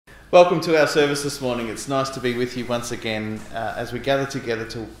Welcome to our service this morning. It's nice to be with you once again as we gather together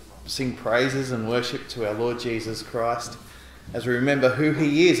to sing praises and worship to our Lord Jesus Christ, as we remember who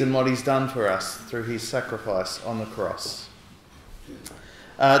he is and what he's done for us through his sacrifice on the cross.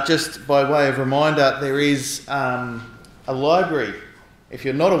 Just by way of reminder, there is a library. If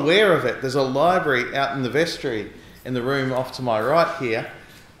you're not aware of it, there's a library out in the vestry in the room off to my right here.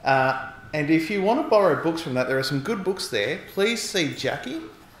 And if you want to borrow books from that, there are some good books there. Please see Jackie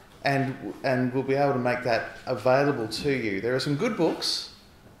and we'll be able to make that available to you. There are some good books.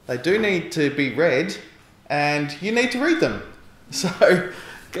 They do need to be read and you need to read them. So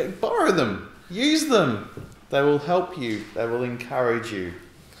borrow them, use them. They will help you. They will encourage you.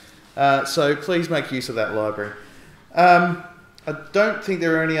 So please make use of that library. I don't think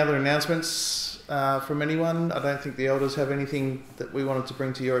there are any other announcements from anyone. I don't think the elders have anything that we wanted to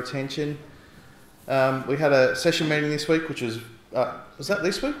bring to your attention. We had a session meeting this week, which was that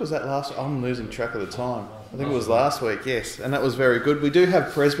this week? Was that last? I'm losing track of the time. I think it was last week, yes. And that was very good. We do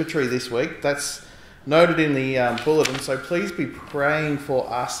have presbytery this week. That's noted in the bulletin. So please be praying for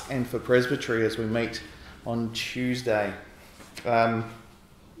us and for presbytery as we meet on Tuesday. So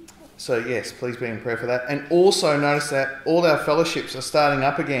yes, please be in prayer for that. And also notice that all our fellowships are starting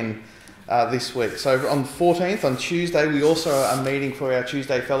up again this week. So on the 14th, on Tuesday, we also are meeting for our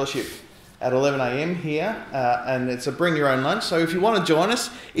Tuesday fellowship at 11 a.m. here, and it's a bring your own lunch. So if you want to join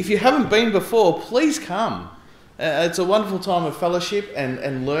us, if you haven't been before, please come. It's a wonderful time of fellowship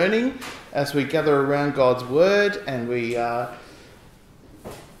and learning as we gather around God's word, and our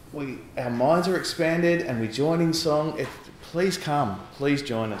minds are expanded and we join in song. Please come, please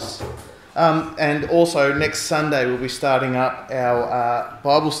join us. And also next Sunday we'll be starting up our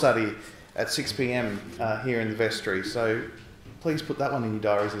Bible study at 6 p.m. Here in the vestry. So please put that one in your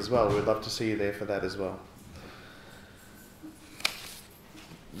diaries as well. We'd love to see you there for that as well.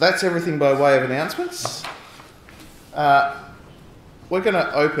 That's everything by way of announcements. We're going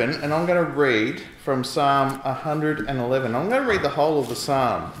to open, and I'm going to read from Psalm 111. I'm going to read the whole of the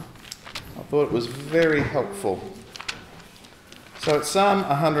psalm. I thought it was very helpful. So it's Psalm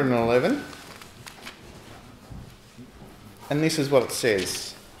 111, and this is what it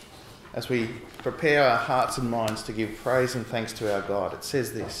says as we prepare our hearts and minds to give praise and thanks to our God. It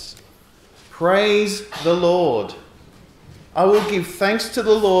says this: Praise the Lord. I will give thanks to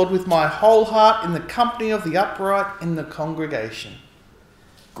the Lord with my whole heart in the company of the upright in the congregation.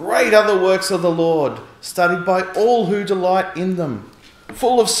 Great are the works of the Lord, studied by all who delight in them.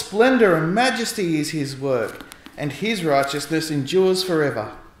 Full of splendour and majesty is his work, and his righteousness endures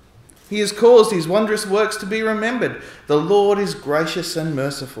forever. He has caused his wondrous works to be remembered. The Lord is gracious and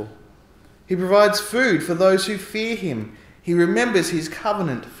merciful. He provides food for those who fear him. He remembers his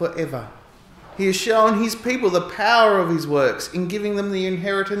covenant forever. He has shown his people the power of his works in giving them the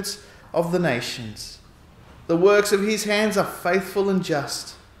inheritance of the nations. The works of his hands are faithful and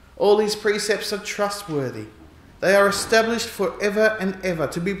just. All his precepts are trustworthy. They are established forever and ever,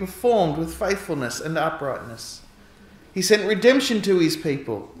 to be performed with faithfulness and uprightness. He sent redemption to his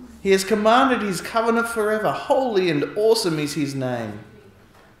people. He has commanded his covenant forever. Holy and awesome is his name.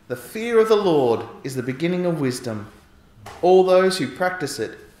 The fear of the Lord is the beginning of wisdom. All those who practice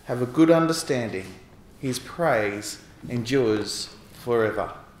it have a good understanding. His praise endures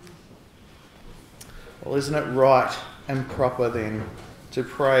forever. Well, isn't it right and proper then to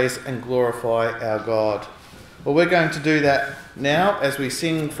praise and glorify our God? Well, we're going to do that now as we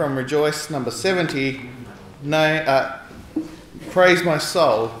sing from Rejoice number 70, Praise My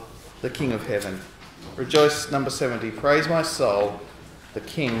Soul, the King of Heaven. Rejoice number 70, Praise My Soul, the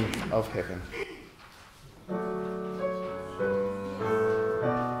King of Heaven.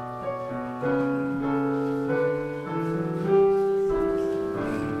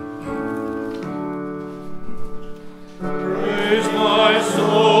 Praise my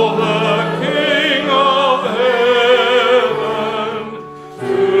soul, the King of Heaven.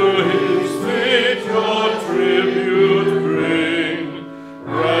 To his feet your tribute bring.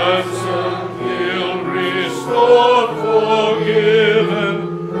 Ransom healed, restored, forgiven.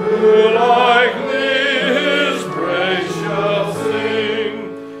 Who like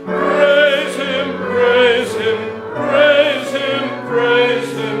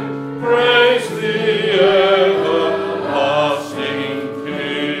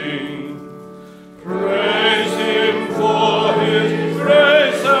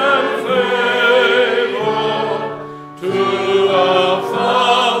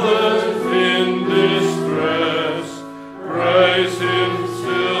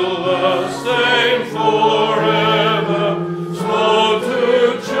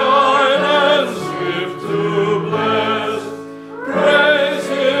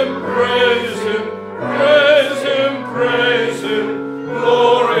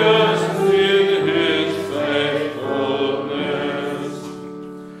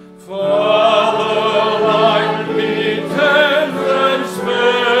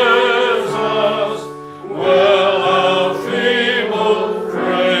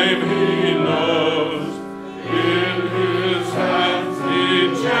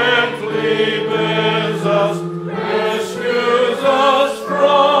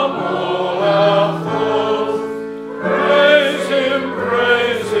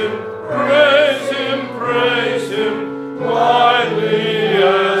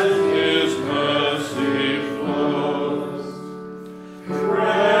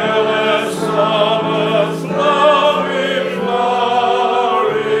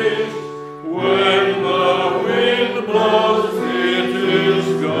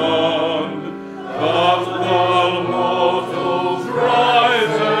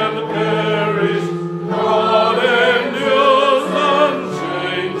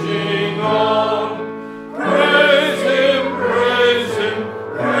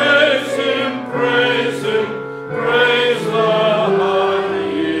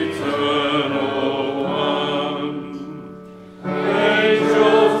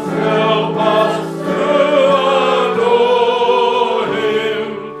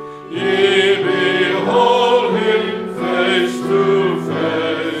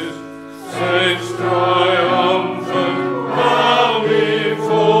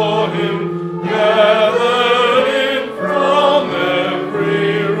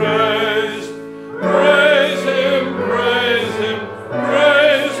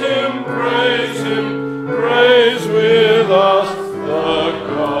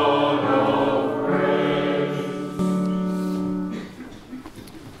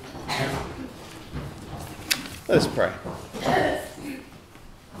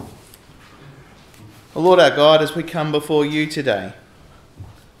O Lord our God, as we come before you today,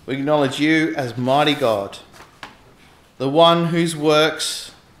 we acknowledge you as mighty God, the one whose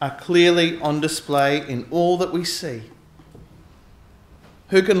works are clearly on display in all that we see.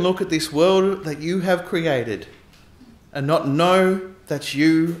 Who can look at this world that you have created and not know that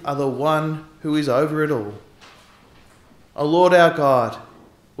you are the one who is over it all? O Lord our God,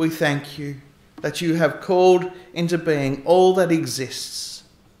 we thank you that you have called into being all that exists,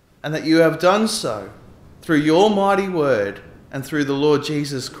 and that you have done so through your mighty word and through the Lord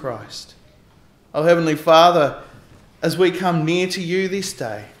Jesus Christ. O Heavenly Father, as we come near to you this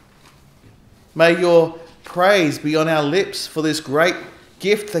day, may your praise be on our lips for this great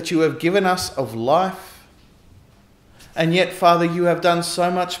gift that you have given us of life. And yet, Father, you have done so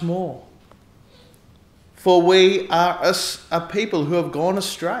much more. For we are a people who have gone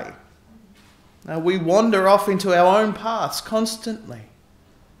astray. Now, we wander off into our own paths constantly.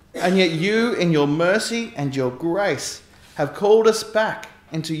 And yet you, in your mercy and your grace, have called us back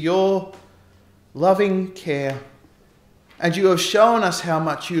into your loving care. And you have shown us how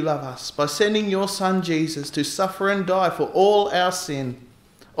much you love us by sending your Son Jesus to suffer and die for all our sin,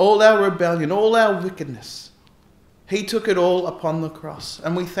 all our rebellion, all our wickedness. He took it all upon the cross,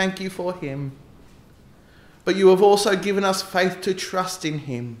 and we thank you for him. But you have also given us faith to trust in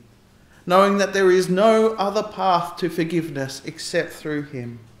him, knowing that there is no other path to forgiveness except through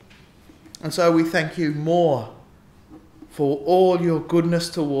him. And so we thank you more for all your goodness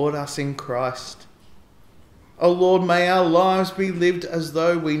toward us in Christ. O Lord, may our lives be lived as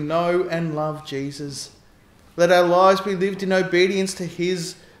though we know and love Jesus. Let our lives be lived in obedience to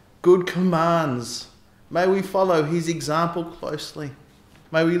his good commands. May we follow his example closely.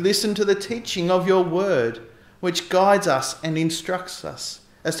 May we listen to the teaching of your word, which guides us and instructs us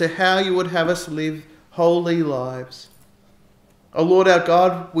as to how you would have us live holy lives. O Lord our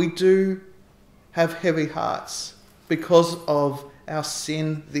God, we do have heavy hearts because of our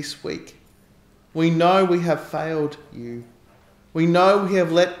sin this week. We know we have failed you. We know we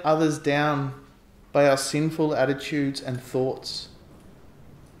have let others down by our sinful attitudes and thoughts.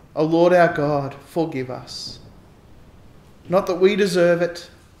 O Lord our God, forgive us. Not that we deserve it,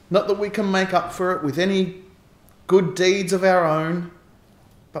 not that we can make up for it with any good deeds of our own,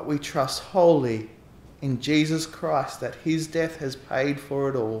 but we trust wholly in Jesus Christ that his death has paid for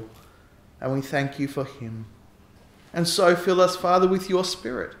it all, and we thank you for him. And so fill us, Father, with your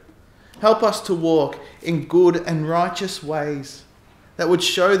Spirit. Help us to walk in good and righteous ways that would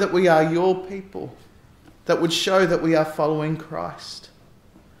show that we are your people, that would show that we are following Christ.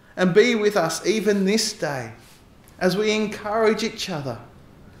 And be with us even this day as we encourage each other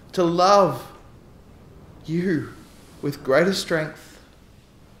to love you with greater strength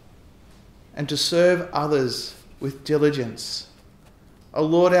and to serve others with diligence. O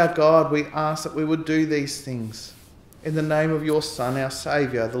Lord our God, we ask that we would do these things in the name of your Son, our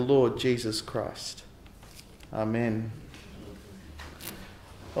Saviour, the Lord Jesus Christ. Amen.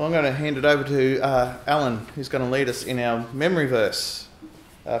 Well, I'm going to hand it over to Allan, who's going to lead us in our memory verse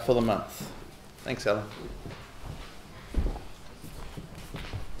for the month. Thanks, Allan.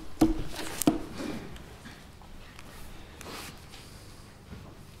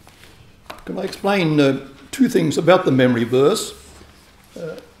 Can I explain two things about the memory verse?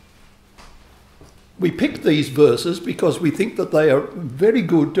 We picked these verses because we think that they are very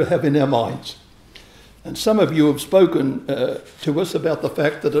good to have in our minds. And some of you have spoken to us about the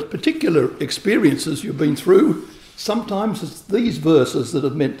fact that at particular experiences you've been through, sometimes it's these verses that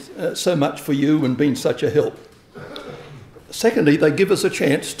have meant so much for you and been such a help. Secondly, they give us a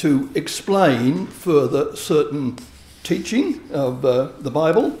chance to explain further certain teaching of the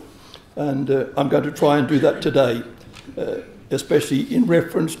Bible, and I'm going to try and do that today, especially in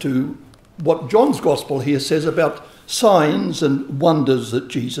reference to what John's Gospel here says about signs and wonders that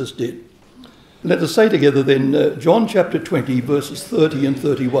Jesus did. Let us say together then, John chapter 20, verses 30 and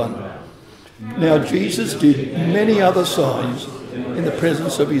 31. Now Jesus did many other signs in the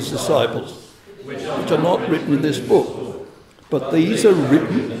presence of his disciples, which are not written in this book, but these are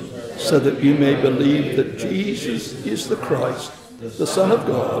written so that you may believe that Jesus is the Christ, the Son of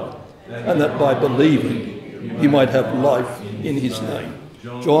God, and that by believing you might have life in his name.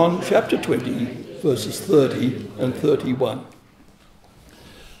 John chapter 20, verses 30 and 31.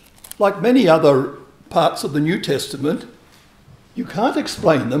 Like many other parts of the New Testament, you can't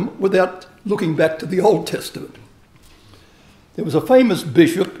explain them without looking back to the Old Testament. There was a famous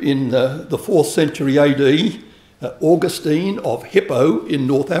bishop in the 4th century AD, Augustine of Hippo in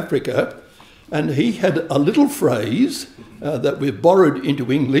North Africa, and he had a little phrase that we've borrowed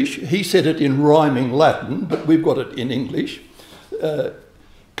into English. He said it in rhyming Latin, but we've got it in English.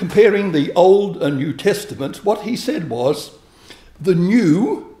 comparing the Old and New Testaments, what he said was, the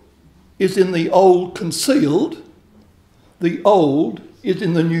new is in the old concealed, the old is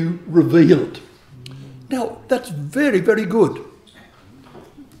in the new revealed. Now, that's very, very good.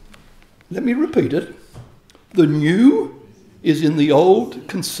 Let me repeat it. The new is in the old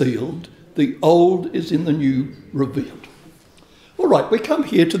concealed, the old is in the new revealed. All right, we come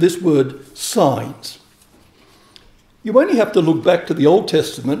here to this word signs. You only have to look back to the Old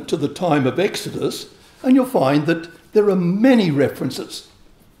Testament, to the time of Exodus, and you'll find that there are many references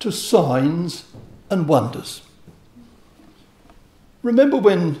to signs and wonders. Remember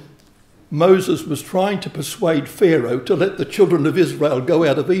when Moses was trying to persuade Pharaoh to let the children of Israel go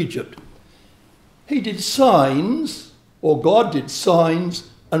out of Egypt? He did signs, or God did signs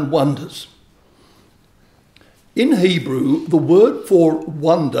and wonders. In Hebrew, the word for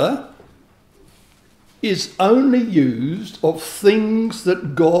wonder is only used of things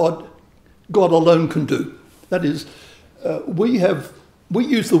that God alone can do. That is, we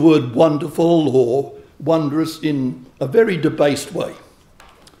use the word wonderful or wondrous in a very debased way.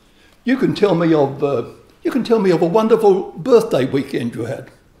 You can tell me of a wonderful birthday weekend you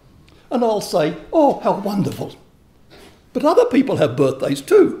had, and I'll say, "Oh, how wonderful!" But other people have birthdays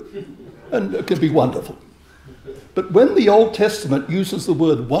too, and it can be wonderful. But when the Old Testament uses the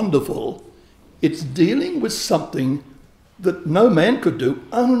word wonderful, it's dealing with something that no man could do,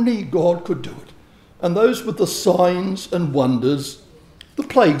 only God could do it. And those were the signs and wonders, the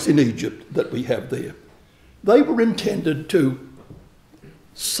plagues in Egypt that we have there. They were intended to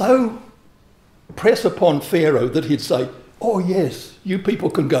so press upon Pharaoh that he'd say, "Oh yes, you people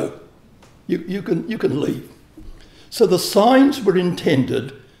can go. You can leave." So the signs were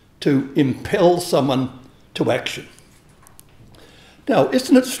intended to impel someone to action. Now,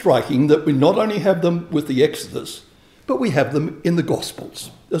 isn't it striking that we not only have them with the Exodus, but we have them in the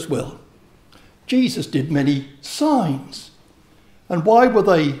Gospels as well? Jesus did many signs. And why were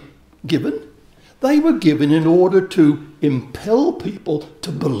they given? They were given in order to impel people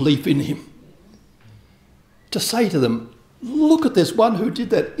to believe in him. To say to them, "Look at this one who did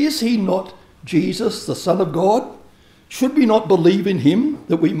that. Is he not Jesus, the Son of God? Should we not believe in him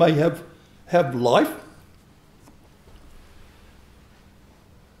that we may have life?"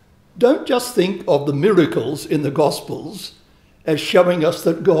 Don't just think of the miracles in the Gospels as showing us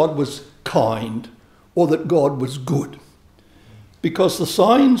that God was kind or that God was good, because the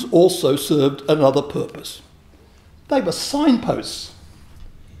signs also served another purpose. They were signposts.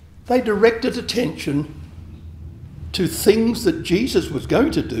 They directed attention to things that Jesus was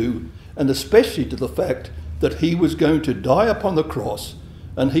going to do, and especially to the fact that he was going to die upon the cross,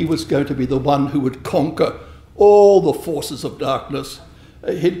 and he was going to be the one who would conquer all the forces of darkness.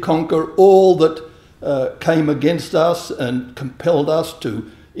 He'd conquer all that came against us and compelled us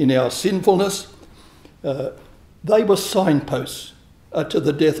in our sinfulness. They were signposts to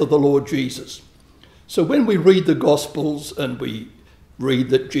the death of the Lord Jesus. So when we read the Gospels and we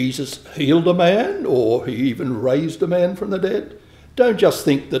read that Jesus healed a man, or he even raised a man from the dead, don't just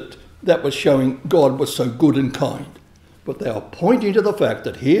think that that was showing God was so good and kind, but they are pointing to the fact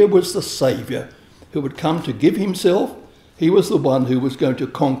that here was the Saviour who would come to give himself. He was the one who was going to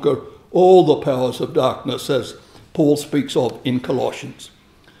conquer all the powers of darkness, as Paul speaks of in Colossians.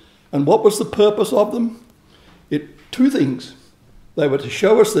 And what was the purpose of them? Two things. They were to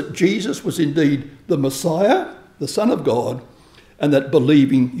show us that Jesus was indeed the Messiah, the Son of God, and that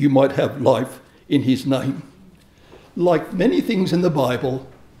believing you might have life in his name. Like many things in the Bible,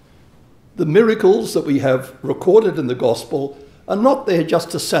 the miracles that we have recorded in the Gospel are not there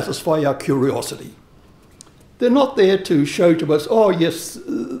just to satisfy our curiosity. They're not there to show to us, "Oh yes,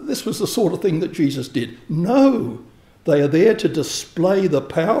 this was the sort of thing that Jesus did." No, they are there to display the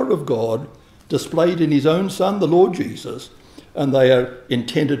power of God displayed in his own Son, the Lord Jesus, and they are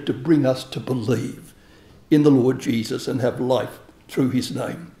intended to bring us to believe in the Lord Jesus and have life through his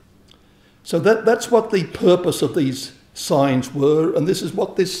name. So that's what the purpose of these signs were, and this is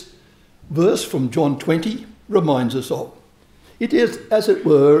what this verse from John 20 reminds us of. It is, as it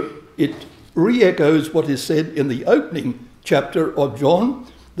were, it re-echoes what is said in the opening chapter of John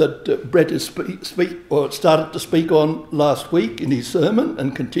that Brett has started to speak on last week in his sermon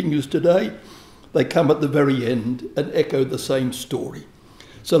and continues today. They come at the very end and echo the same story.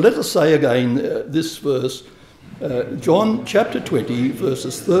 So let us say again this verse, John chapter 20,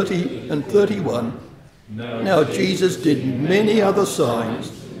 verses 30 and 31. Now Jesus did many other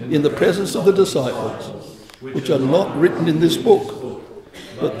signs in the presence of the disciples, which are not written in this book,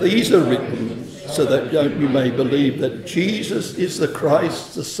 but these are written so that you may believe that Jesus is the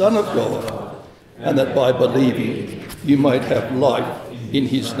Christ, the Son of God, and that by believing you might have life in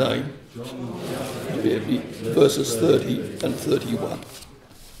his name. Verses 30 and 31.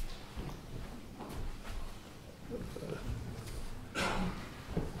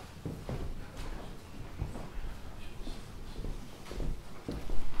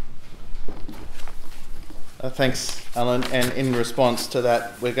 Thanks, Alan. And in response to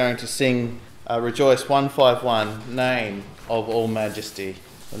that, we're going to sing Rejoice 151, Name of All Majesty,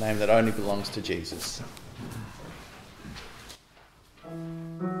 the name that only belongs to Jesus.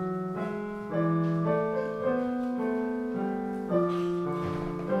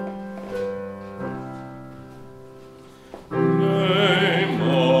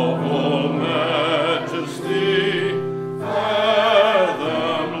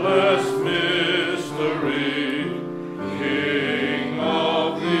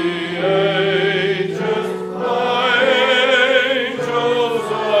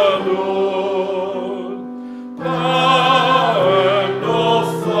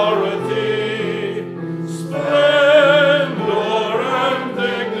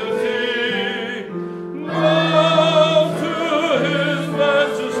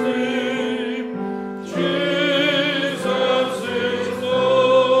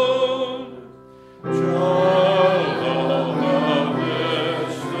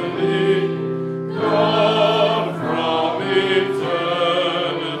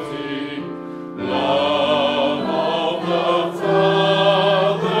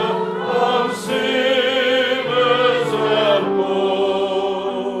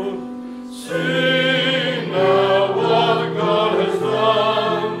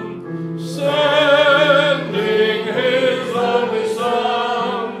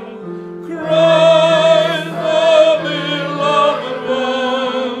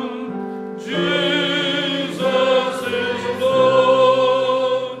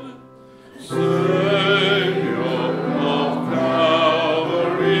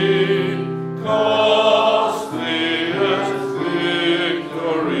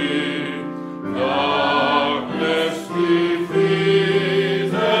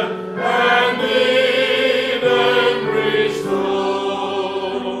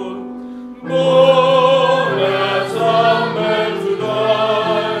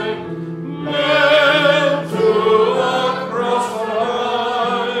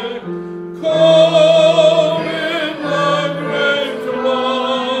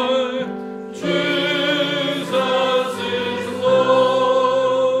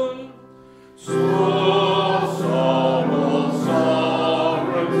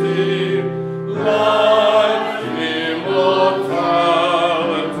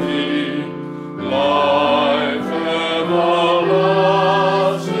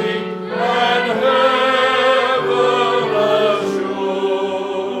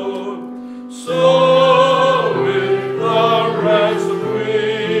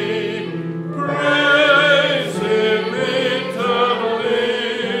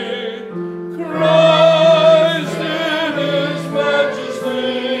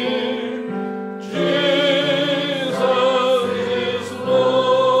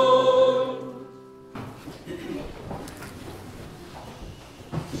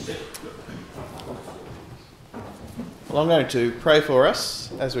 Well, I'm going to pray for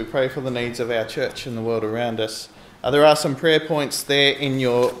us as we pray for the needs of our church and the world around us. There are some prayer points there in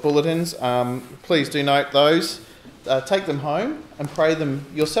your bulletins. Please do note those. Take them home and pray them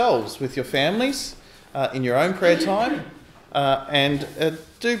yourselves with your families in your own prayer time. And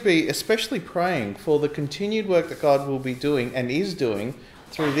do be especially praying for the continued work that God will be doing and is doing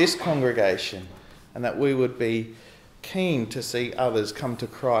through this congregation, and that we would be keen to see others come to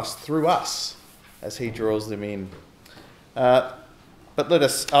Christ through us as he draws them in. But let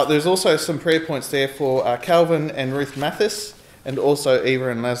us. There's also some prayer points there for Calvin and Ruth Mathis, and also Eva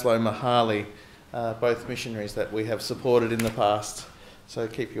and Laszlo Mahali, both missionaries that we have supported in the past. So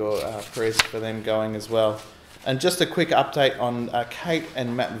keep your prayers for them going as well. And just a quick update on Kate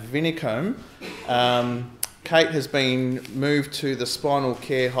and Matt Vinicombe. Kate has been moved to the Spinal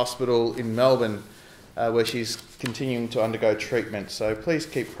Care Hospital in Melbourne, where she's continuing to undergo treatment. So please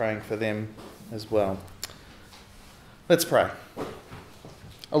keep praying for them as well. Let's pray.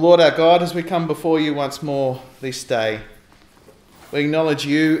 O Lord our God, as we come before you once more this day, we acknowledge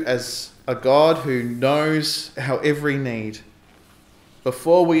you as a God who knows our every need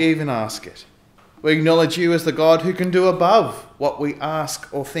before we even ask it. We acknowledge you as the God who can do above what we ask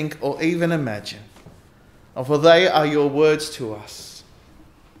or think or even imagine. And for they are your words to us.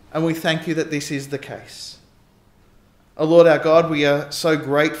 And we thank you that this is the case. O Lord our God, we are so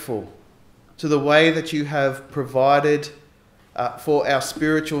grateful to the way that you have provided for our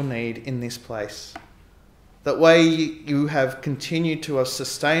spiritual need in this place. That way you have continued to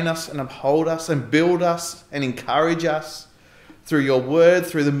sustain us and uphold us and build us and encourage us through your word,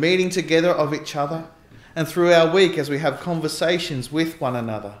 through the meeting together of each other, and through our week as we have conversations with one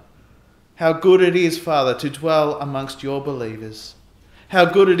another. How good it is, Father, to dwell amongst your believers. How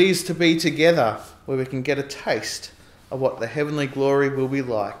good it is to be together where we can get a taste of what the heavenly glory will be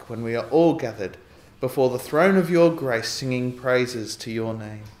like when we are all gathered before the throne of your grace, singing praises to your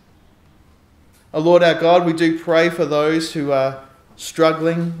name. O Lord our God, we do pray for those who are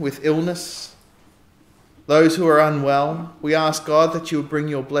struggling with illness, those who are unwell. We ask, God, that you would bring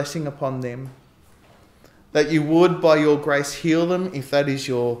your blessing upon them, that you would, by your grace, heal them if that is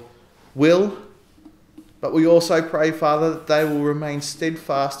your will. But we also pray, Father, that they will remain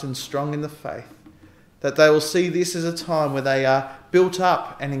steadfast and strong in the faith, that they will see this as a time where they are built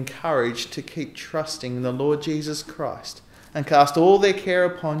up and encouraged to keep trusting in the Lord Jesus Christ and cast all their care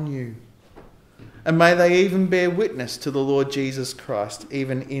upon you. And may they even bear witness to the Lord Jesus Christ,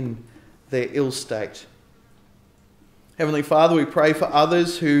 even in their ill state. Heavenly Father, we pray for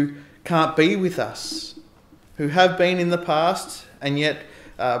others who can't be with us, who have been in the past, and yet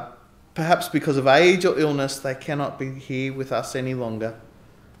perhaps because of age or illness, they cannot be here with us any longer.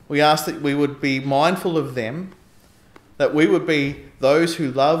 We ask that we would be mindful of them, that we would be those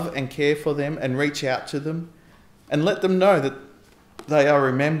who love and care for them and reach out to them, and let them know that they are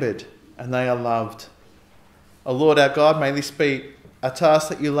remembered and they are loved. O Lord our God, may this be a task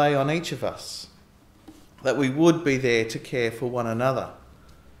that you lay on each of us, that we would be there to care for one another,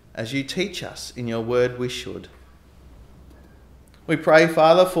 as you teach us in your word we should. We pray,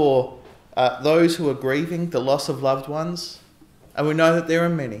 Father, for those who are grieving the loss of loved ones, and we know that there are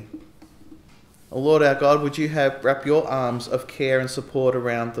many. O Lord our God, would you wrap your arms of care and support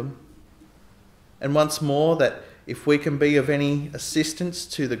around them? And once more, that if we can be of any assistance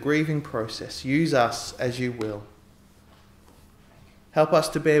to the grieving process, use us as you will. Help us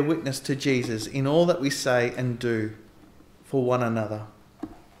to bear witness to Jesus in all that we say and do for one another.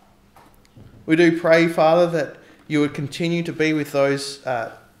 We do pray, Father, that you would continue to be with those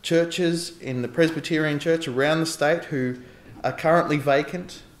churches in the Presbyterian Church around the state who are currently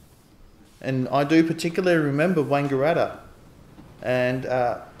vacant. And I do particularly remember Wangaratta. And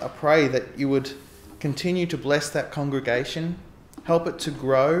I pray that you would continue to bless that congregation, help it to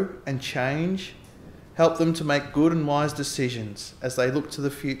grow and change, help them to make good and wise decisions as they look to the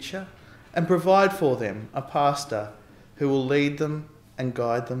future, and provide for them a pastor who will lead them and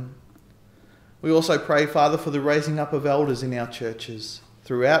guide them. We also pray, Father, for the raising up of elders in our churches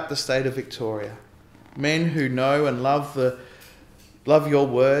throughout the state of Victoria, men who know and love your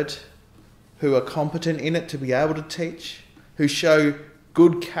word, who are competent in it to be able to teach, who show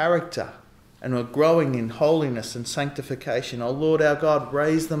good character and are growing in holiness and sanctification. O Lord our God,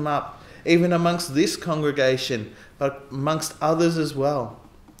 raise them up, even amongst this congregation, but amongst others as well,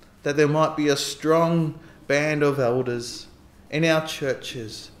 that there might be a strong band of elders in our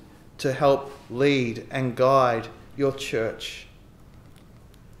churches to help lead and guide your church.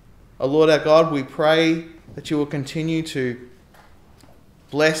 O Lord our God, we pray that you will continue to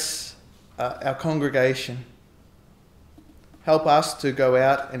bless our congregation. Help us to go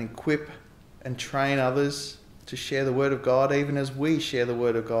out and equip and train others to share the word of God, even as we share the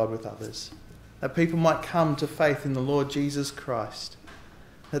word of God with others. That people might come to faith in the Lord Jesus Christ.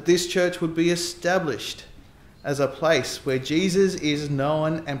 That this church would be established as a place where Jesus is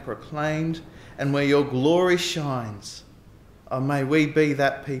known and proclaimed and where your glory shines. Oh, may we be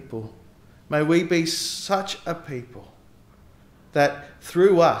that people. May we be such a people that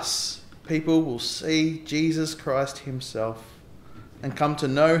through us, people will see Jesus Christ himself and come to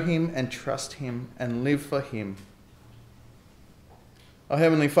know him and trust him and live for him. Oh,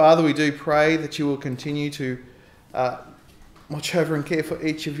 Heavenly Father, we do pray that you will continue to watch over and care for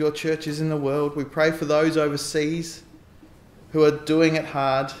each of your churches in the world. We pray for those overseas who are doing it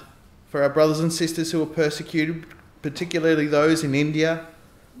hard, for our brothers and sisters who are persecuted, particularly those in India,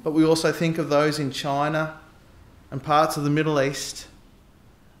 but we also think of those in China and parts of the Middle East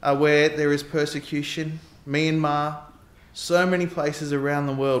where there is persecution, Myanmar, so many places around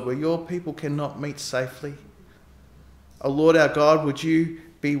the world where your people cannot meet safely. O Lord our God, would you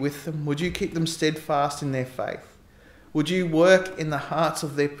be with them? Would you keep them steadfast in their faith? Would you work in the hearts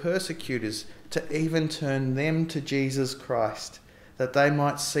of their persecutors to even turn them to Jesus Christ, that they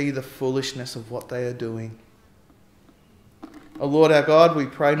might see the foolishness of what they are doing? O Lord our God, we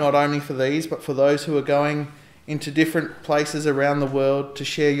pray not only for these, but for those who are going into different places around the world to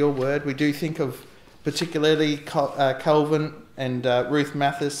share your word. We do think of particularly Calvin and Ruth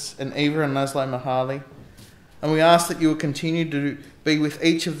Mathis and Eva and Laszlo Mahali. And we ask that you will continue to be with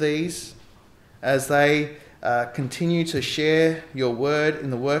each of these as they continue to share your word in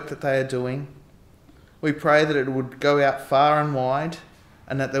the work that they are doing. We pray that it would go out far and wide,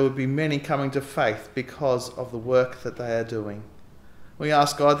 and that there would be many coming to faith because of the work that they are doing. We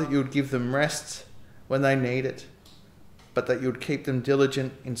ask, God, that you would give them rest when they need it, but that you would keep them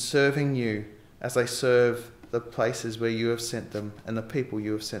diligent in serving you as they serve the places where you have sent them and the people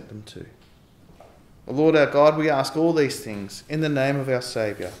you have sent them to. Lord our God, we ask all these things in the name of our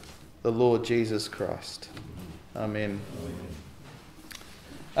Saviour, the Lord Jesus Christ. Amen.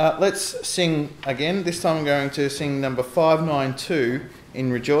 Let's sing again. This time I'm going to sing number 592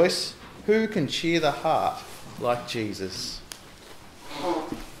 in Rejoice. Who can cheer the heart like Jesus?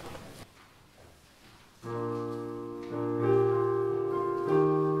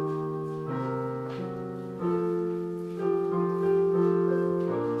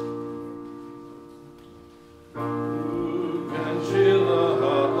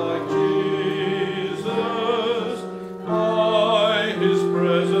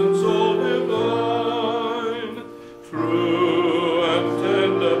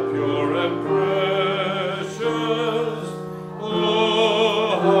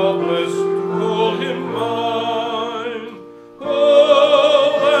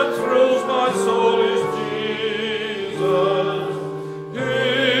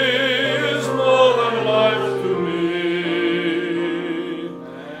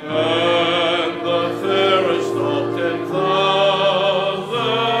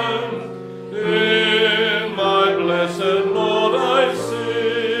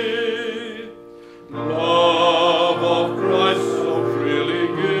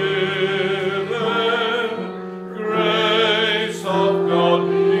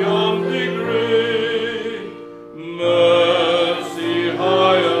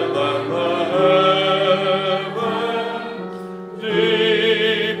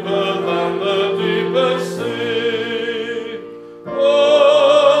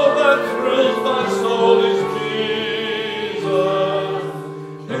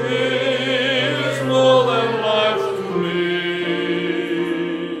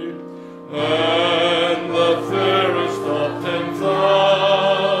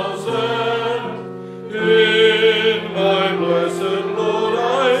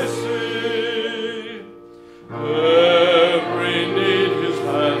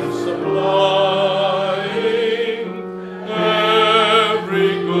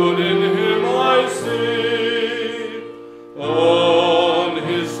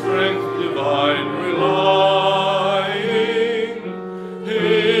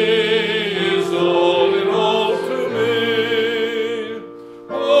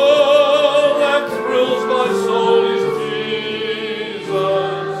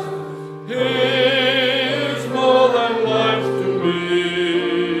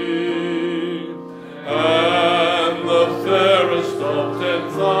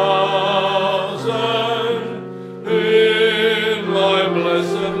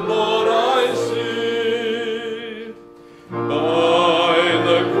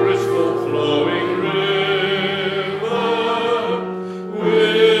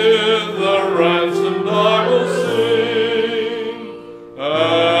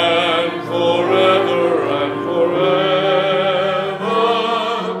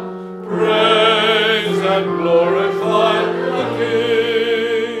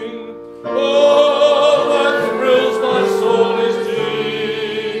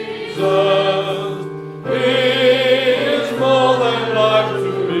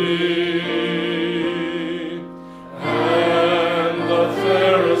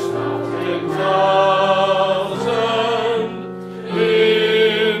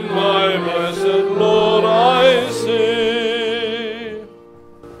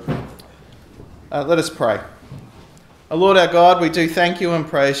 Let us pray. O Lord our God, we do thank you and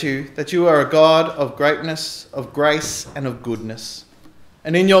praise you that you are a God of greatness, of grace and of goodness.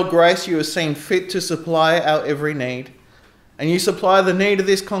 And in your grace you have seen fit to supply our every need. And you supply the need of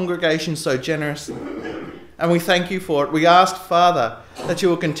this congregation so generously. And we thank you for it. We ask, Father, that you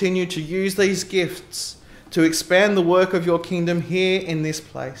will continue to use these gifts to expand the work of your kingdom here in this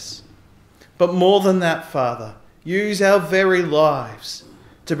place. But more than that, Father, use our very lives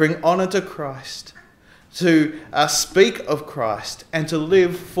to bring honour to Christ, to speak of Christ and to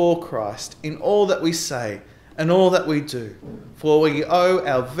live for Christ in all that we say and all that we do. For we owe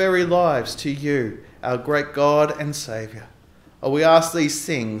our very lives to you, our great God and Saviour. We ask these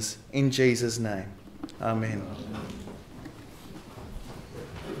things in Jesus' name. Amen.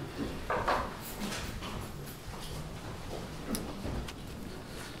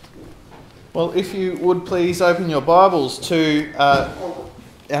 Well, if you would please open your Bibles to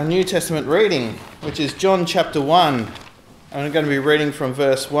our New Testament reading which is John chapter 1. I'm going to be reading from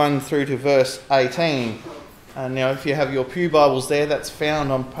verse 1 through to verse 18. And now if you have your pew Bibles there, that's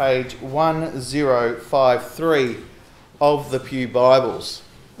found on page 1053 of the pew Bibles.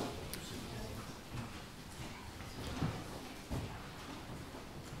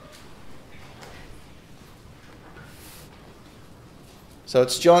 So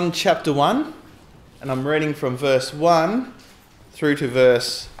it's John chapter 1, and I'm reading from verse 1 through to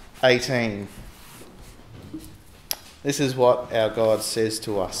verse 18. This is what our God says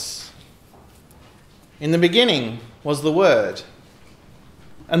to us. In the beginning was the Word,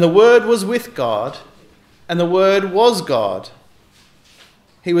 and the Word was with God, and the Word was God.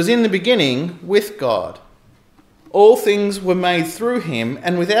 He was in the beginning with God. All things were made through him,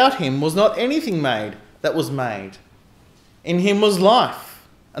 and without him was not anything made that was made. In him was life,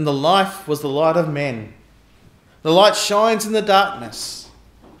 and the life was the light of men. The light shines in the darkness,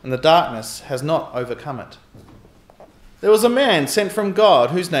 and the darkness has not overcome it. There was a man sent from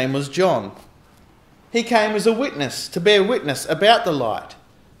God whose name was John. He came as a witness to bear witness about the light,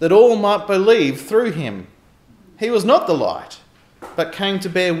 that all might believe through him. He was not the light, but came to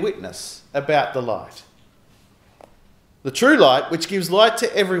bear witness about the light. The true light, which gives light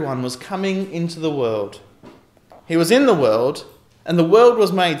to everyone, was coming into the world. He was in the world, and the world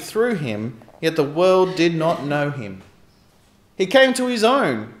was made through him, yet the world did not know him. He came to his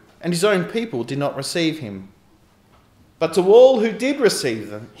own, and his own people did not receive him. But to all who did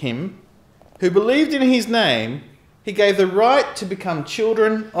receive him, who believed in his name, he gave the right to become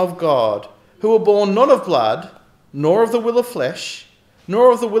children of God, who were born not of blood, nor of the will of flesh,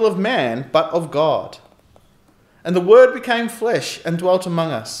 nor of the will of man, but of God. And the Word became flesh and dwelt among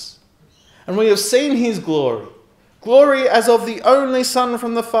us. And we have seen his glory, glory as of the only Son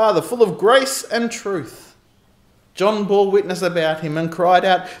from the Father, full of grace and truth. John bore witness about him and cried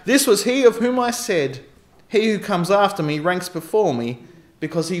out, "This was he of whom I said, 'He who comes after me ranks before me,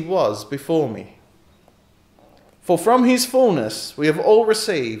 because he was before me.' For from his fullness we have all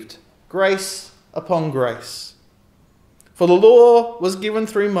received grace upon grace. For the law was given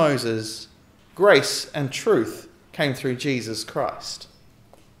through Moses, grace and truth came through Jesus Christ.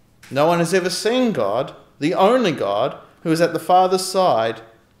 No one has ever seen God, the only God, who is at the Father's side.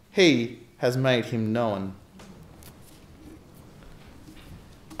 He has made him known."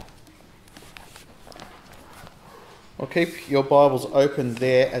 Well, keep your Bibles open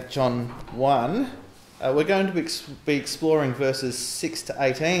there at John 1. We're going to be exploring verses 6 to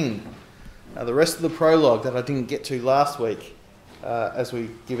 18. The rest of the prologue that I didn't get to last week as we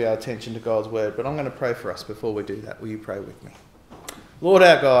give our attention to God's Word. But I'm going to pray for us before we do that. Will you pray with me? Lord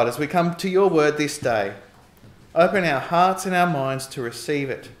our God, as we come to your Word this day, open our hearts and our minds to receive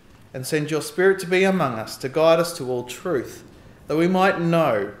it, and send your Spirit to be among us, to guide us to all truth, that we might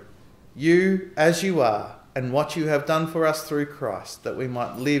know you as you are, and what you have done for us through Christ, that we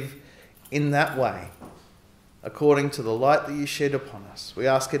might live in that way, according to the light that you shed upon us. We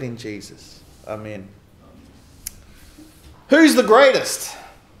ask it in Jesus. Amen. Who's the greatest?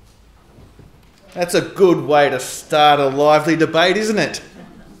 That's a good way to start a lively debate, isn't it?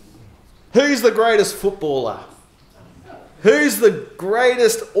 Who's the greatest footballer? Who's the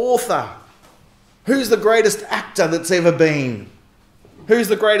greatest author? Who's the greatest actor that's ever been? Who's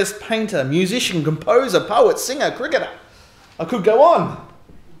the greatest painter, musician, composer, poet, singer, cricketer? I could go on.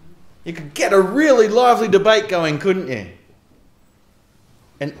 You could get a really lively debate going, couldn't you?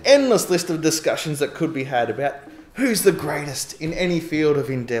 An endless list of discussions that could be had about who's the greatest in any field of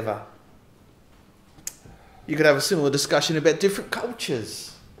endeavour. You could have a similar discussion about different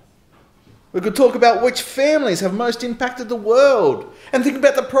cultures. We could talk about which families have most impacted the world, and think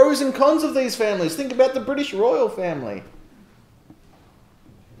about the pros and cons of these families. Think about the British royal family.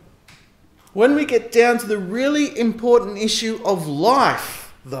 When we get down to the really important issue of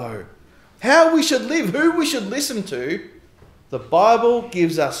life, though, how we should live, who we should listen to, the Bible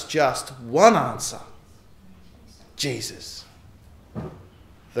gives us just one answer: Jesus,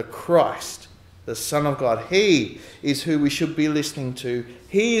 the Christ, the Son of God. He is who we should be listening to.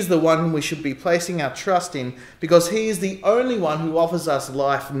 He is the one we should be placing our trust in, because he is the only one who offers us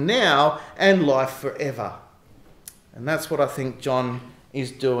life now and life forever. And that's what I think John is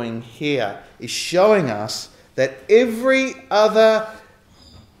doing here, is showing us that every other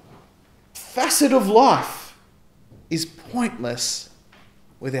facet of life is pointless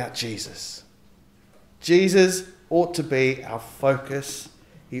without Jesus. Jesus ought to be our focus.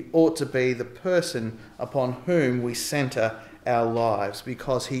 He ought to be the person upon whom we centre our lives,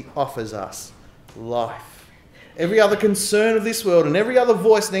 because he offers us life. Every other concern of this world and every other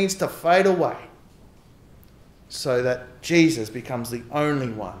voice needs to fade away, so that Jesus becomes the only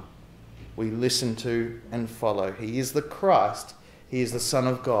one we listen to and follow. He is the Christ. He is the Son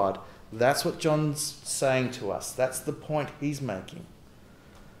of God. That's what John's saying to us. That's the point he's making.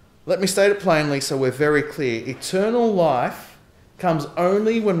 Let me state it plainly so we're very clear. Eternal life comes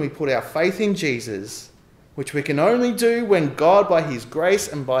only when we put our faith in Jesus, which we can only do when God, by his grace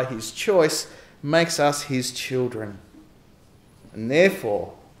and by his choice, makes us his children. And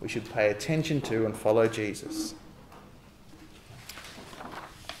therefore, we should pay attention to and follow Jesus.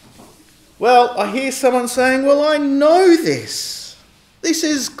 Well, I hear someone saying, well, I know this. This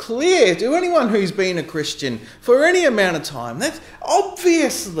is clear to anyone who's been a Christian for any amount of time. That's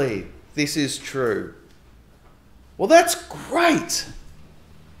obviously this is true. Well, that's great.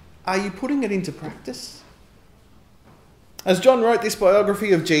 Are you putting it into practice? As John wrote this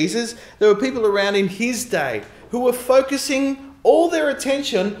biography of Jesus, there were people around in his day who were focusing all their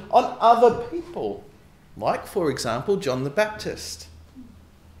attention on other people, like, for example, John the Baptist.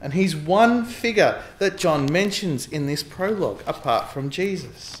 And he's one figure that John mentions in this prologue, apart from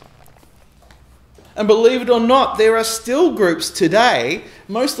Jesus. And believe it or not, there are still groups today,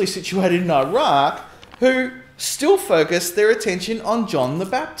 mostly situated in Iraq, who still focus their attention on John the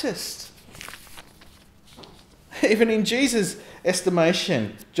Baptist. Even in Jesus'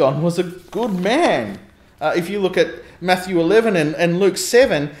 estimation, John was a good man. If you look at Matthew 11 and Luke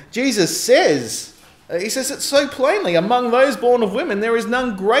 7, Jesus says, he says it so plainly, among those born of women, there is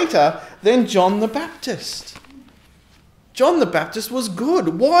none greater than John the Baptist. John the Baptist was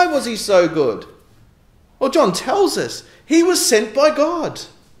good. Why was he so good? Well, John tells us he was sent by God.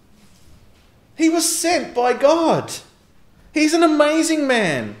 He was sent by God. He's an amazing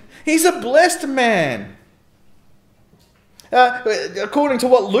man. He's a blessed man. According to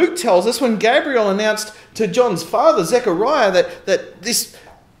what Luke tells us, when Gabriel announced to John's father, Zechariah, that this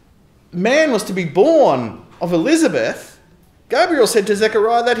man was to be born of Elizabeth, Gabriel said to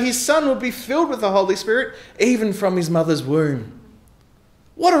Zechariah that his son would be filled with the Holy Spirit even from his mother's womb.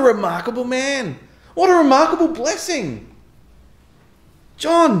 What a remarkable man. What a remarkable blessing.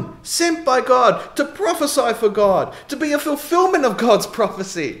 John, sent by God to prophesy for God, to be a fulfillment of God's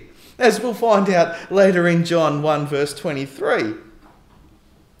prophecy, as we'll find out later in John 1 verse 23.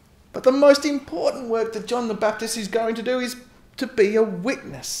 But the most important work that John the Baptist is going to do is to be a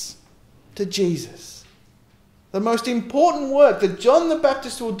witness to Jesus. The most important work that John the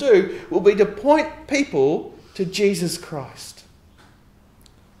Baptist will do will be to point people to Jesus Christ.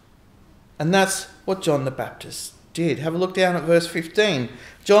 And that's what John the Baptist did. Have a look down at verse 15.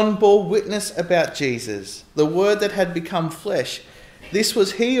 John bore witness about Jesus, the Word that had become flesh. This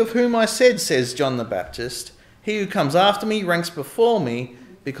was he of whom I said, says John the Baptist, he who comes after me ranks before me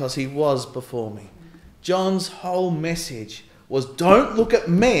because he was before me. John's whole message was, don't look at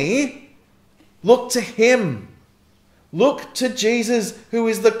me, look to him. Look to Jesus, who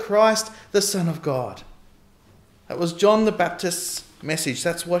is the Christ, the Son of God. That was John the Baptist's message.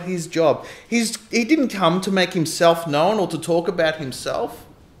 That's what his job. He didn't come to make himself known or to talk about himself.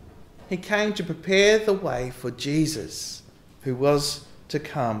 He came to prepare the way for Jesus, who was to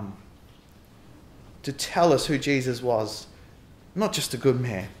come, to tell us who Jesus was. Not just a good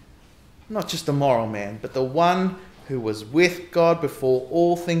man, not just a moral man, but the one who was with God before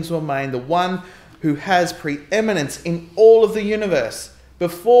all things were made, the one who has preeminence in all of the universe.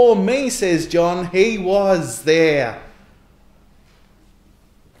 Before me, says John, he was there.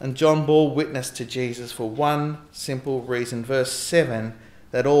 And John bore witness to Jesus for one simple reason. Verse 7,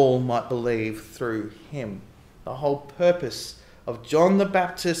 that all might believe through him. The whole purpose of John the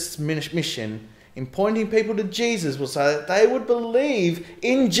Baptist's mission in pointing people to Jesus was so that they would believe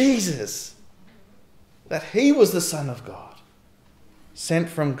in Jesus, that he was the Son of God, sent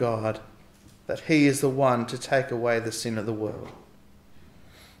from God, that he is the one to take away the sin of the world.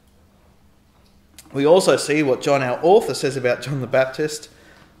 We also see what John, our author, says about John the Baptist,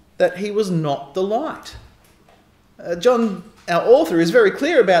 that he was not the light. John, our author, is very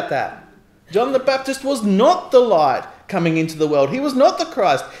clear about that. John the Baptist was not the light coming into the world. He was not the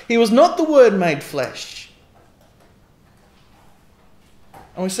Christ. He was not the Word made flesh.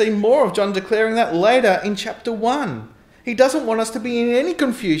 And we see more of John declaring that later in chapter 1. He doesn't want us to be in any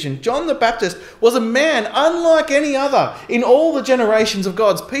confusion. John the Baptist was a man unlike any other in all the generations of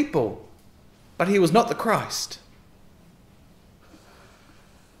God's people. But he was not the Christ.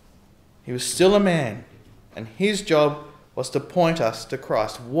 He was still a man, and his job was to point us to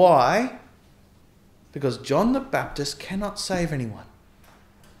Christ. Why? Because John the Baptist cannot save anyone.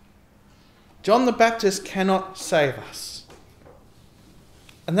 John the Baptist cannot save us.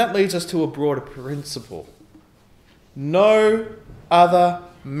 And that leads us to a broader principle. No other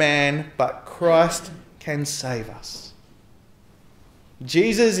man but Christ can save us.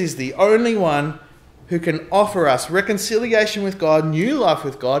 Jesus is the only one who can offer us reconciliation with God, new life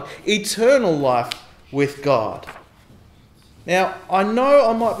with God, eternal life with God. Now, I know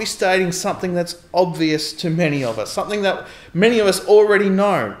I might be stating something that's obvious to many of us, something that many of us already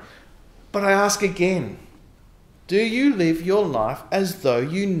know. But I ask again, do you live your life as though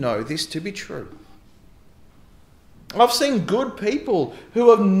you know this to be true? I've seen good people who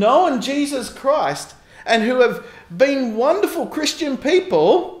have known Jesus Christ and who have been wonderful Christian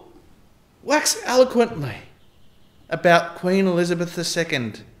people wax eloquently about Queen Elizabeth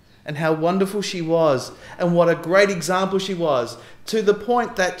II and how wonderful she was and what a great example she was, to the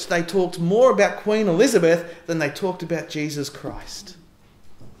point that they talked more about Queen Elizabeth than they talked about Jesus Christ.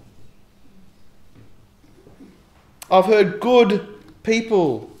 I've heard good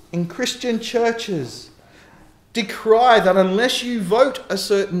people in Christian churches decry that unless you vote a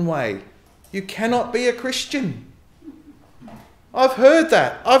certain way, you cannot be a Christian. I've heard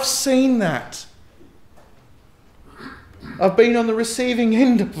that. I've seen that. I've been on the receiving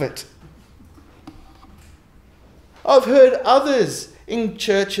end of it. I've heard others in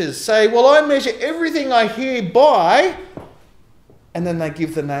churches say, well, I measure everything I hear by, and then they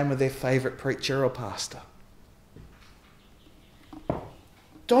give the name of their favourite preacher or pastor.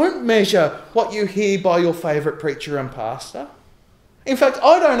 Don't measure what you hear by your favourite preacher and pastor. In fact,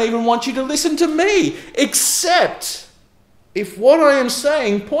 I don't even want you to listen to me, except if what I am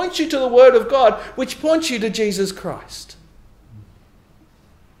saying points you to the Word of God, which points you to Jesus Christ.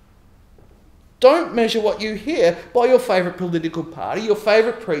 Don't measure what you hear by your favourite political party, your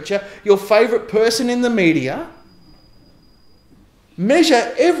favourite preacher, your favourite person in the media.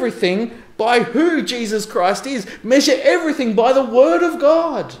 Measure everything by who Jesus Christ is. Measure everything by the Word of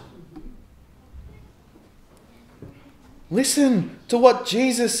God. Listen to what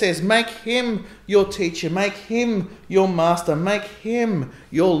Jesus says. Make him your teacher. Make him your master. Make him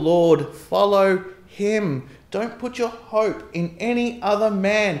your Lord. Follow him. Don't put your hope in any other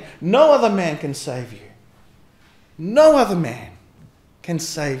man. No other man can save you. No other man can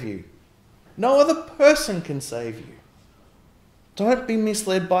save you. No other person can save you. Don't be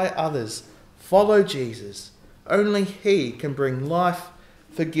misled by others. Follow Jesus. Only he can bring life,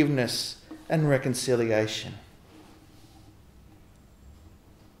 forgiveness, and reconciliation.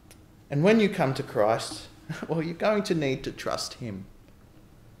 And when you come to Christ, well, you're going to need to trust him.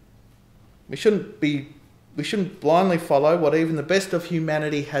 We shouldn't blindly follow what even the best of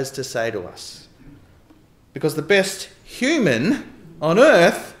humanity has to say to us. Because the best human on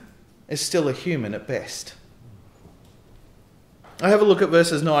earth is still a human at best. I have a look at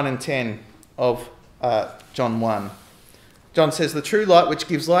verses 9 and 10 of John 1. John says, the true light which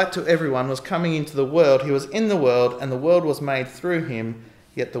gives light to everyone was coming into the world. He was in the world, and the world was made through him,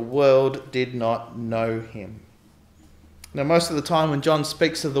 yet the world did not know him. Now, most of the time when John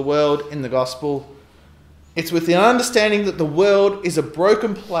speaks of the world in the gospel, it's with the understanding that the world is a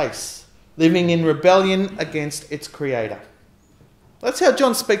broken place, living in rebellion against its creator. That's how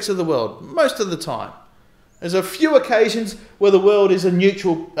John speaks of the world, most of the time. There's a few occasions where the world is a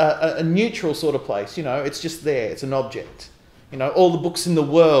neutral sort of place. You know, it's just there. It's an object. You know, all the books in the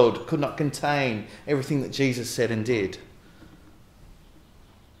world could not contain everything that Jesus said and did.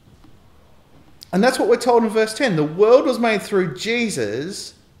 And that's what we're told in verse 10. The world was made through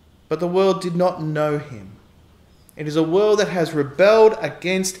Jesus, but the world did not know him. It is a world that has rebelled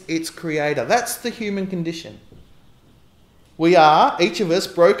against its creator. That's the human condition. We are, each of us,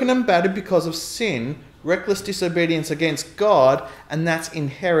 broken and battered because of sin, reckless disobedience against God, and that's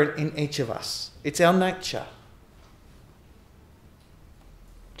inherent in each of us. It's our nature.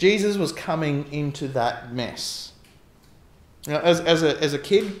 Jesus was coming into that mess. You know, as a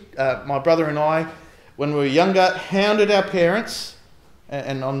kid, my brother and I, when we were younger, hounded our parents,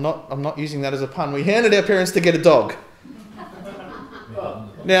 and I'm not using that as a pun. We hounded our parents to get a dog.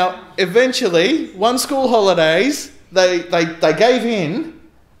 Now, eventually, one school holidays, they gave in,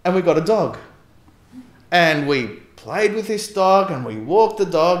 and we got a dog. And we played with this dog, and we walked the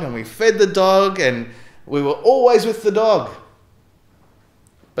dog, and we fed the dog, and we were always with the dog.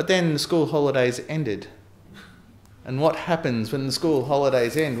 But then the school holidays ended. And what happens when the school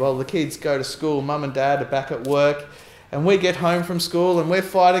holidays end? Well, the kids go to school, mum and dad are back at work, and we get home from school and we're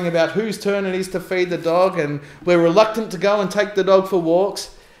fighting about whose turn it is to feed the dog, and we're reluctant to go and take the dog for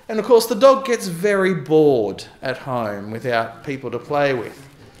walks. And of course the dog gets very bored at home without people to play with.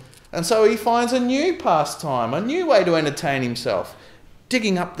 And so he finds a new pastime, a new way to entertain himself.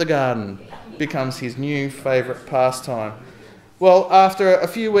 Digging up the garden becomes his new favourite pastime. Well, after a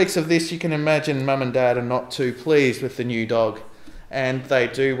few weeks of this, you can imagine mum and dad are not too pleased with the new dog. And they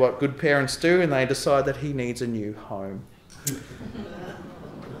do what good parents do, and they decide that he needs a new home.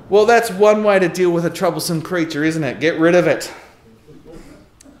 Well, that's one way to deal with a troublesome creature, isn't it? Get rid of it.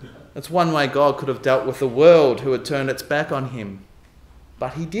 That's one way God could have dealt with the world who had turned its back on him.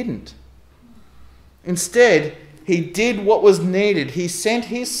 But he didn't. Instead, he did what was needed. He sent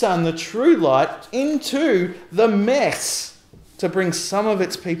his Son, the true light, into the mess to bring some of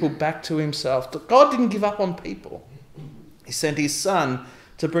its people back to himself. God didn't give up on people. He sent his Son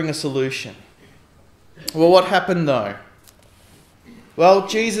to bring a solution. Well, what happened though? Well,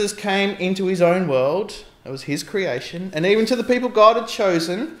 Jesus came into his own world. It was his creation. And even to the people God had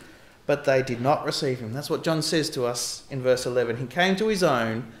chosen, but they did not receive him. That's what John says to us in verse 11. He came to his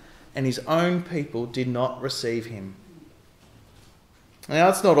own, and his own people did not receive him. Now,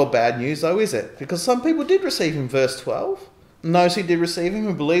 it's not all bad news though, is it? Because some people did receive him, verse 12. And those who did receive him,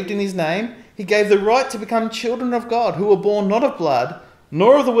 who believed in his name, he gave the right to become children of God, who were born not of blood,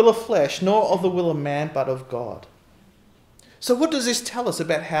 nor of the will of flesh, nor of the will of man, but of God. So what does this tell us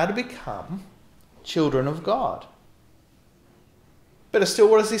about how to become children of God? Better still,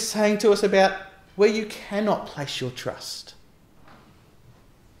 what is this saying to us about where you cannot place your trust?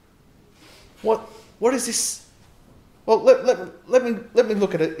 What is this? Well, let me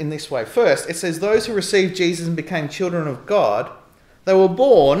look at it in this way. First, it says those who received Jesus and became children of God, they were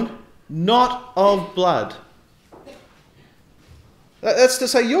born not of blood. That's to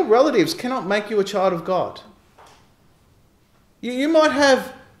say your relatives cannot make you a child of God. You might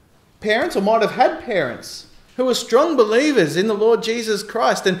have parents or might have had parents who were strong believers in the Lord Jesus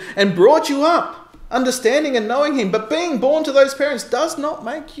Christ and brought you up, understanding and knowing him. But being born to those parents does not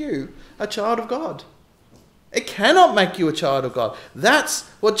make you a child of God. It cannot make you a child of God. That's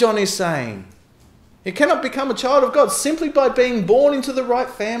what John is saying. You cannot become a child of God simply by being born into the right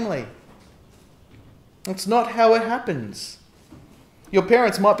family. That's not how it happens. Your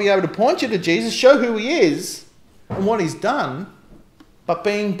parents might be able to point you to Jesus, show who he is and what he's done, but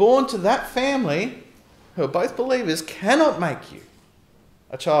being born to that family, who are both believers, cannot make you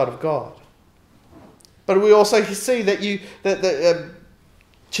a child of God. But we also see that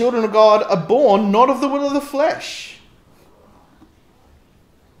children of God are born not of the will of the flesh.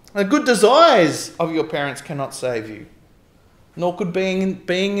 The good desires of your parents cannot save you, nor could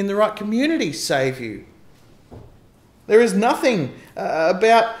being in the right community save you. There is nothing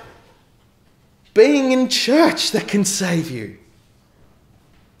about being in church that can save you.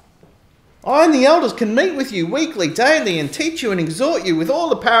 I and the elders can meet with you weekly, daily, and teach you and exhort you with all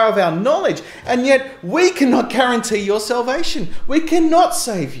the power of our knowledge, and yet we cannot guarantee your salvation. We cannot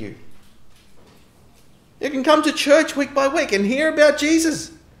save you. You can come to church week by week and hear about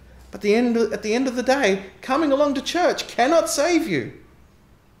Jesus, but at the end of the day, coming along to church cannot save you.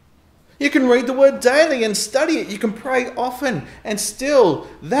 You can read the word daily and study it. You can pray often, and still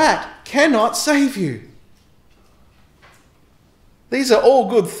that cannot save you. These are all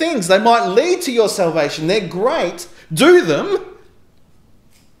good things. They might lead to your salvation. They're great. Do them.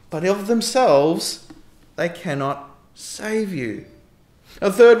 But of themselves, they cannot save you.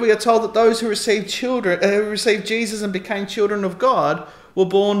 And third, we are told that those who received Jesus and became children of God were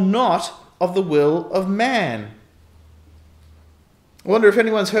born not of the will of man. I wonder if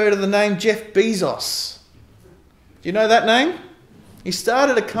anyone's heard of the name Jeff Bezos. Do you know that name? He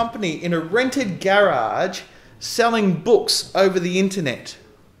started a company in a rented garage selling books over the internet.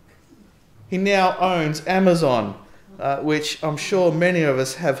 He now owns Amazon, which I'm sure many of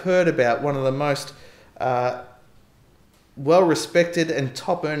us have heard about, one of the most well-respected and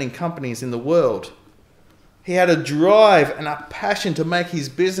top-earning companies in the world. He had a drive and a passion to make his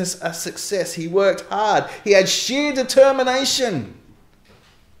business a success. He worked hard. He had sheer determination.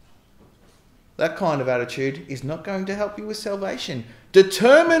 That kind of attitude is not going to help you with salvation.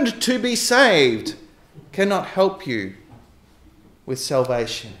 Determined to be saved cannot help you with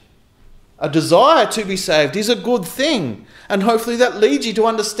salvation. A desire to be saved is a good thing, and hopefully that leads you to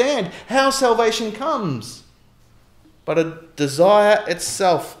understand how salvation comes. But a desire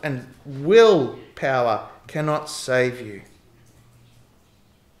itself and willpower cannot save you.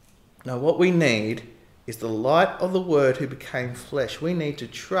 Now, what we need is the light of the Word who became flesh. We need to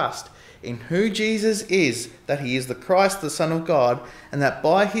trust in who Jesus is, that he is the Christ, the Son of God, and that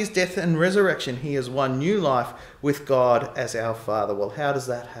by his death and resurrection he has won new life with God as our Father. Well, how does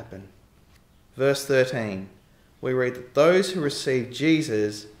that happen? Verse 13, we read that those who received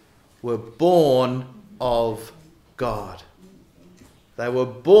Jesus were born of God. They were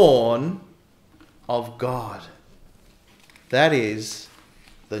born of God. That is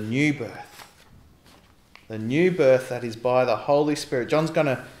the new birth. The new birth that is by the Holy Spirit. John's going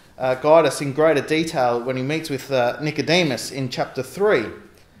to guide us in greater detail when he meets with Nicodemus in chapter 3.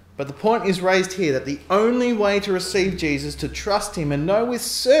 But the point is raised here that the only way to receive Jesus, to trust him and know with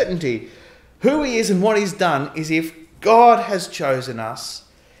certainty who he is and what he's done, is if God has chosen us,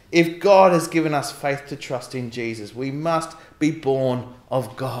 if God has given us faith to trust in Jesus. We must be born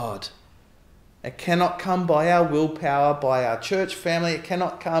of God. It cannot come by our willpower, by our church family. It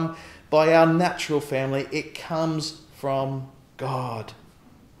cannot come by our natural family. It comes from God.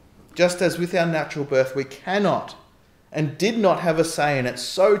 Just as with our natural birth we cannot and did not have a say in it,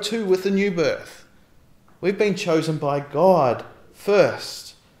 so too with the new birth. We've been chosen by God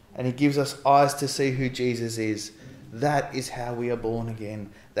first, and he gives us eyes to see who Jesus is. That is how we are born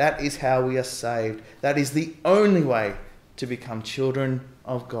again. That is how we are saved. That is the only way to become children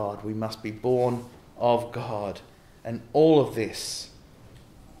of God. We must be born of God. And all of this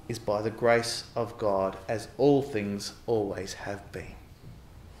is by the grace of God, as all things always have been.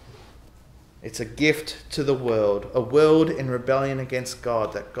 It's a gift to the world, a world in rebellion against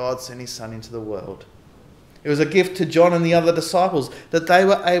God, that God sent his Son into the world. It was a gift to John and the other disciples that they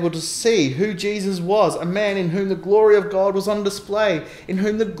were able to see who Jesus was, a man in whom the glory of God was on display, in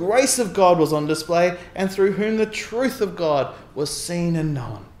whom the grace of God was on display, and through whom the truth of God was seen and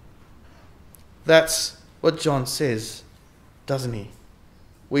known. That's what John says, doesn't he?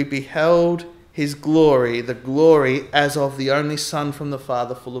 We beheld his glory, the glory as of the only Son from the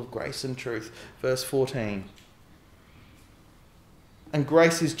Father, full of grace and truth. Verse 14. And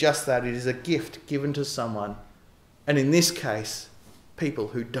grace is just that. It is a gift given to someone, and in this case, people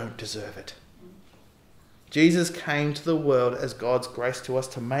who don't deserve it. Jesus came to the world as God's grace to us,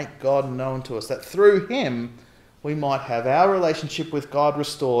 to make God known to us, that through him we might have our relationship with God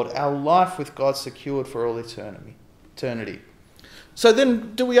restored, our life with God secured for all eternity. So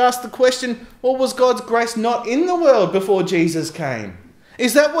then do we ask the question, well, was God's grace not in the world before Jesus came?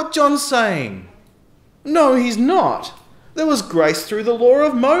 Is that what John's saying? No, he's not. There was grace through the law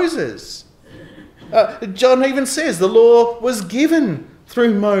of Moses. John even says the law was given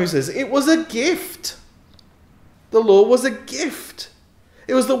through Moses. It was a gift. The law was a gift.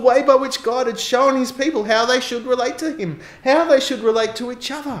 It was the way by which God had shown his people how they should relate to him, how they should relate to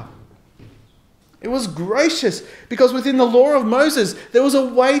each other. It was gracious because within the law of Moses, there was a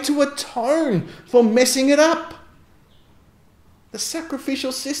way to atone for messing it up. The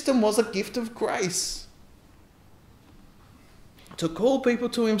sacrificial system was a gift of grace to call people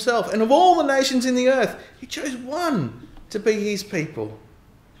to himself. And of all the nations in the earth, he chose one to be his people.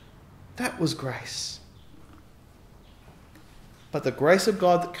 That was grace. But the grace of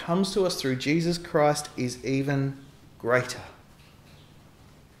God that comes to us through Jesus Christ is even greater.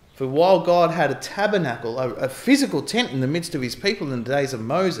 For while God had a tabernacle, a physical tent in the midst of his people in the days of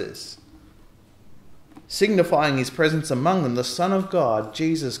Moses, signifying his presence among them, the Son of God,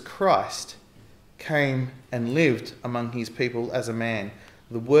 Jesus Christ, came and lived among his people as a man.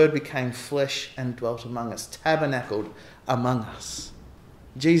 The Word became flesh and dwelt among us, tabernacled among us.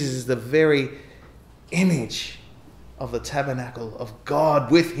 Jesus is the very image of the tabernacle of God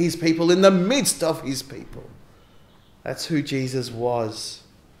with his people, in the midst of his people. That's who Jesus was.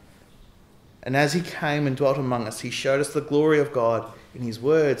 And as he came and dwelt among us, he showed us the glory of God in his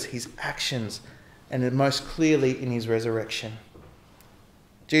words, his actions, and most clearly in his resurrection.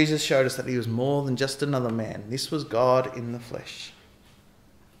 Jesus showed us that he was more than just another man. This was God in the flesh.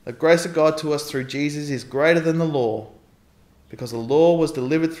 The grace of God to us through Jesus is greater than the law, because the law was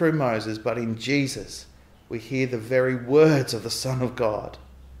delivered through Moses, but in Jesus we hear the very words of the Son of God.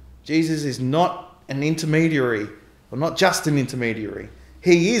 Jesus is not an intermediary, or not just an intermediary.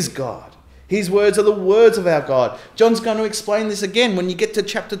 He is God. His words are the words of our God. John's going to explain this again when you get to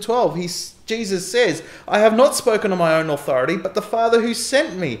chapter 12. Jesus says, I have not spoken on my own authority, but the Father who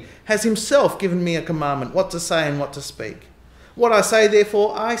sent me has himself given me a commandment, what to say and what to speak. What I say,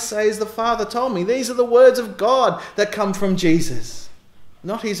 therefore, I say as the Father told me. These are the words of God that come from Jesus,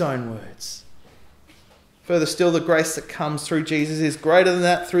 not his own words. Further still, the grace that comes through Jesus is greater than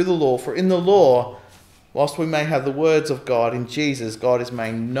that through the law. For in the law, whilst we may have the words of God, in Jesus, God is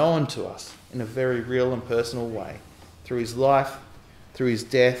made known to us in a very real and personal way. Through his life, through his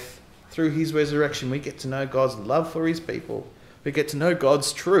death, through his resurrection, we get to know God's love for his people. We get to know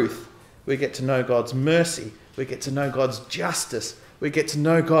God's truth. We get to know God's mercy. We get to know God's justice. We get to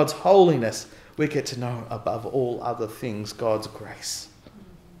know God's holiness. We get to know, above all other things, God's grace.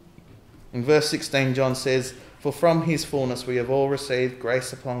 In verse 16, John says, for from his fullness we have all received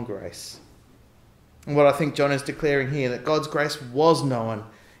grace upon grace. And what I think John is declaring here, that God's grace was known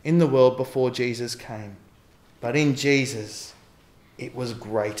in the world before Jesus came. But in Jesus, it was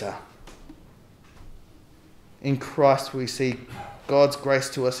greater. In Christ we see God's grace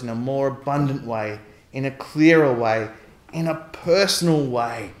to us in a more abundant way, in a clearer way, in a personal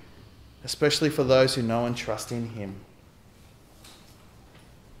way especially for those who know and trust in him.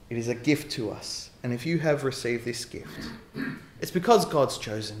 It is a gift to us. And if you have received this gift, it's because God's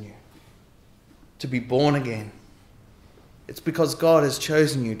chosen you to be born again. It's because God has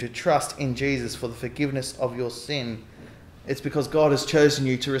chosen you to trust in Jesus for the forgiveness of your sin. It's because God has chosen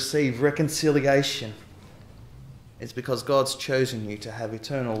you to receive reconciliation. It's because God's chosen you to have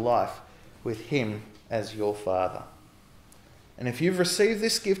eternal life with him as your Father. And if you've received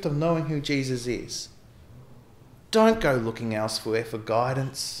this gift of knowing who Jesus is, don't go looking elsewhere for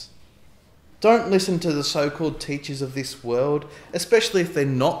guidance. Don't listen to the so-called teachers of this world, especially if they're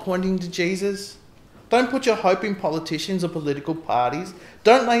not pointing to Jesus. Don't put your hope in politicians or political parties.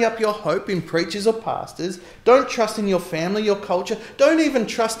 Don't lay up your hope in preachers or pastors. Don't trust in your family, your culture. Don't even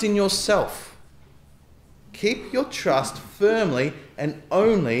trust in yourself. Keep your trust firmly and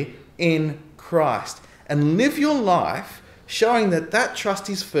only in Christ. And live your life showing that that trust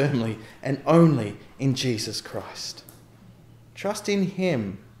is firmly and only in Jesus Christ. Trust in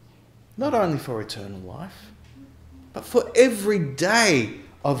him, not only for eternal life, but for every day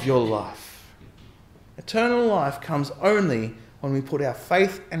of your life. Eternal life comes only when we put our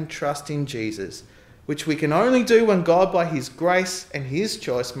faith and trust in Jesus, which we can only do when God, by his grace and his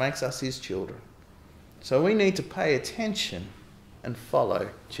choice, makes us his children. So we need to pay attention and follow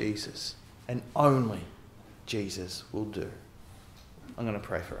Jesus, and only Jesus will do. I'm going to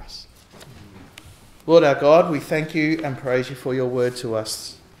pray for us. Lord our God, we thank you and praise you for your word to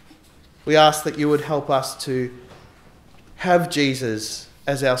us. We ask that you would help us to have Jesus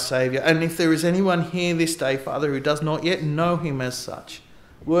as our Saviour. And if there is anyone here this day, Father, who does not yet know him as such,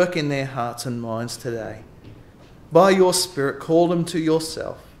 work in their hearts and minds today. By your Spirit, call them to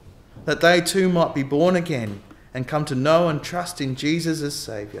yourself, that they too might be born again and come to know and trust in Jesus as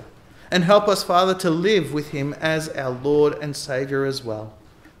Saviour. And help us, Father, to live with him as our Lord and Saviour as well,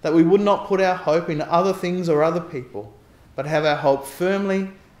 that we would not put our hope in other things or other people, but have our hope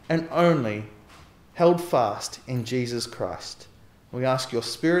firmly and only held fast in Jesus Christ. We ask your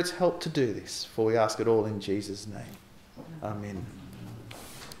Spirit's help to do this, for we ask it all in Jesus' name. Amen.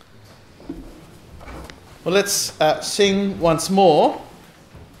 Well, let's sing once more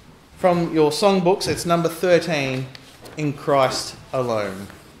from your songbooks. It's number 13, In Christ Alone.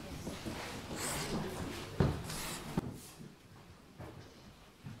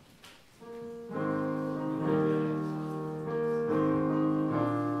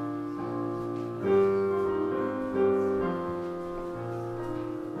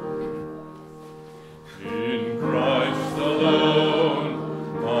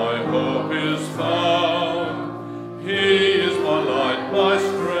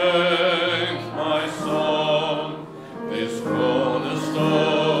 This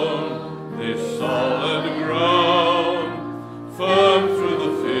cornerstone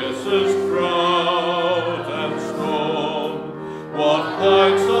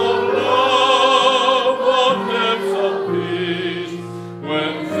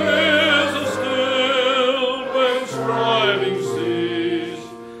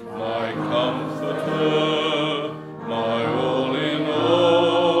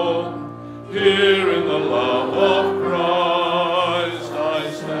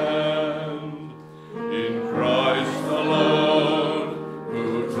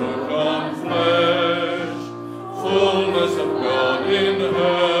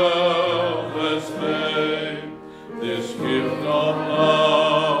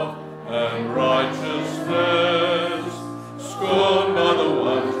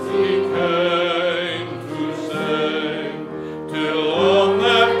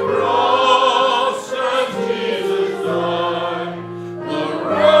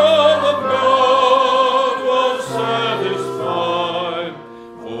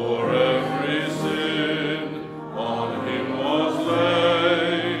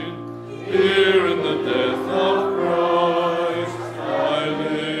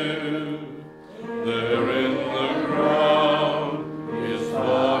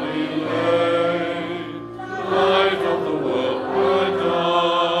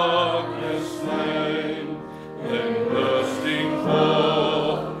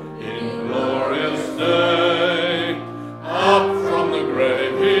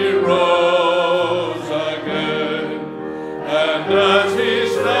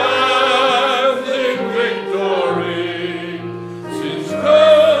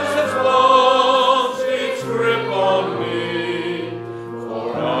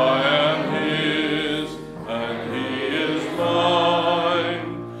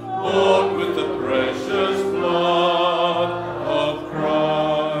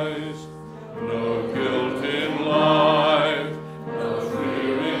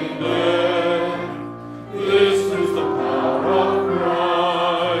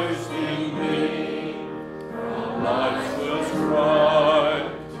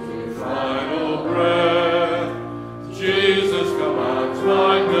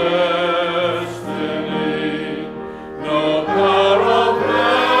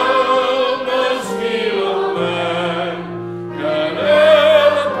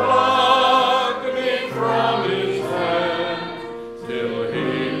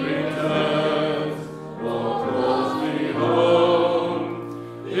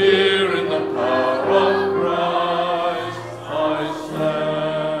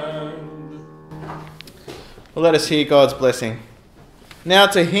Well, let us hear God's blessing. Now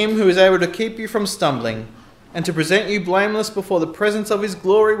to him who is able to keep you from stumbling and to present you blameless before the presence of his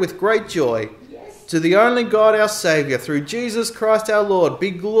glory with great joy, to the only God our Saviour, through Jesus Christ our Lord,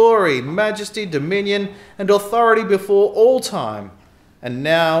 be glory, majesty, dominion and authority before all time, and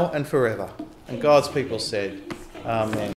now and forever. And God's people said, Amen.